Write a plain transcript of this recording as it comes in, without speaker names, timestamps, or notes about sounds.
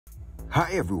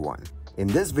Hi everyone, in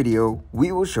this video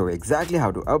we will show exactly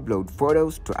how to upload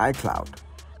photos to iCloud.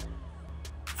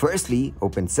 Firstly,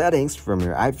 open Settings from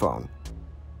your iPhone.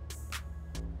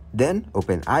 Then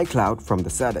open iCloud from the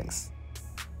settings.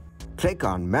 Click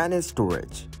on Manage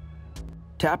Storage.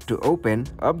 Tap to open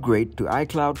Upgrade to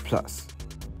iCloud Plus.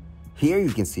 Here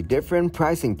you can see different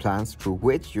pricing plans through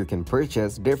which you can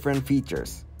purchase different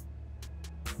features.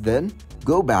 Then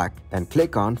go back and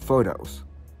click on Photos.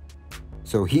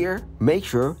 So here, make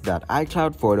sure that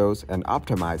iCloud Photos and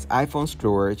Optimize iPhone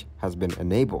Storage has been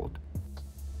enabled.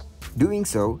 Doing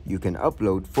so, you can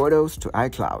upload photos to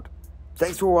iCloud.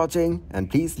 Thanks for watching, and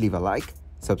please leave a like,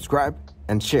 subscribe,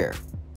 and share.